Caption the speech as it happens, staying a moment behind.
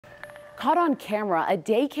Caught on camera, a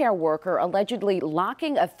daycare worker allegedly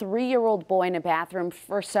locking a 3-year-old boy in a bathroom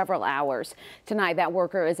for several hours. Tonight, that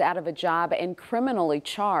worker is out of a job and criminally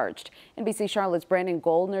charged. NBC Charlotte's Brandon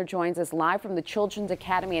Goldner joins us live from the Children's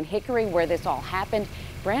Academy in Hickory, where this all happened.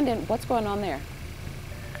 Brandon, what's going on there?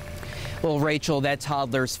 Well, Rachel, that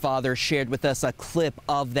toddler's father shared with us a clip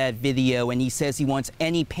of that video, and he says he wants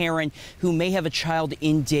any parent who may have a child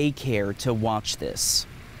in daycare to watch this.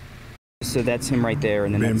 So that's him right there.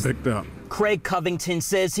 And then being picked up. Craig Covington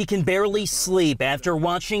says he can barely sleep after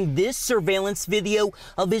watching this surveillance video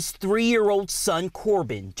of his 3-year-old son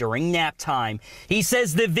Corbin during nap time. He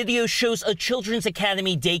says the video shows a Children's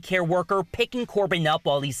Academy daycare worker picking Corbin up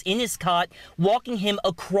while he's in his cot, walking him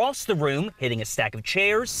across the room, hitting a stack of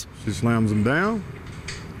chairs. She slams him down.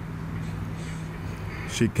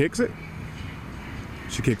 She kicks it.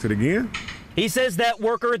 She kicks it again. He says that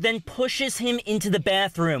worker then pushes him into the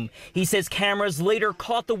bathroom. He says cameras later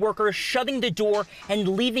caught the worker shutting the door and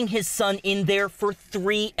leaving his son in there for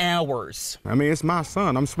 3 hours. I mean, it's my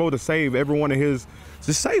son. I'm supposed to save every one of his,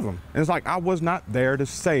 just save him. And it's like I was not there to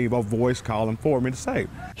save a voice calling for me to save.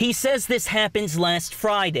 He says this happened last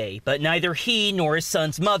Friday, but neither he nor his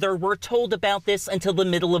son's mother were told about this until the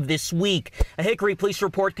middle of this week. A Hickory police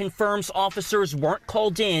report confirms officers weren't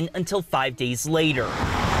called in until 5 days later.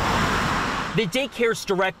 The daycare's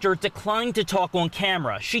director declined to talk on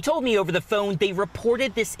camera. She told me over the phone they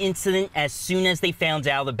reported this incident as soon as they found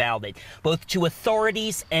out about it, both to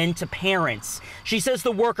authorities and to parents. She says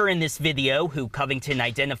the worker in this video, who Covington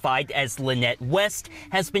identified as Lynette West,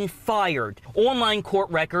 has been fired. Online court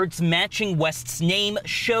records matching West's name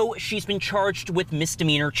show she's been charged with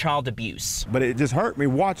misdemeanor child abuse. But it just hurt me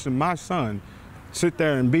watching my son sit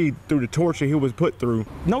there and be through the torture he was put through.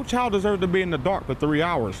 No child deserves to be in the dark for 3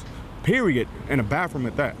 hours. Period, in a bathroom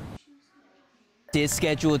at that. Is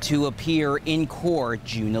scheduled to appear in court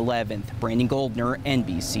June 11th. Brandon Goldner,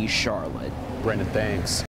 NBC Charlotte. Brandon, thanks.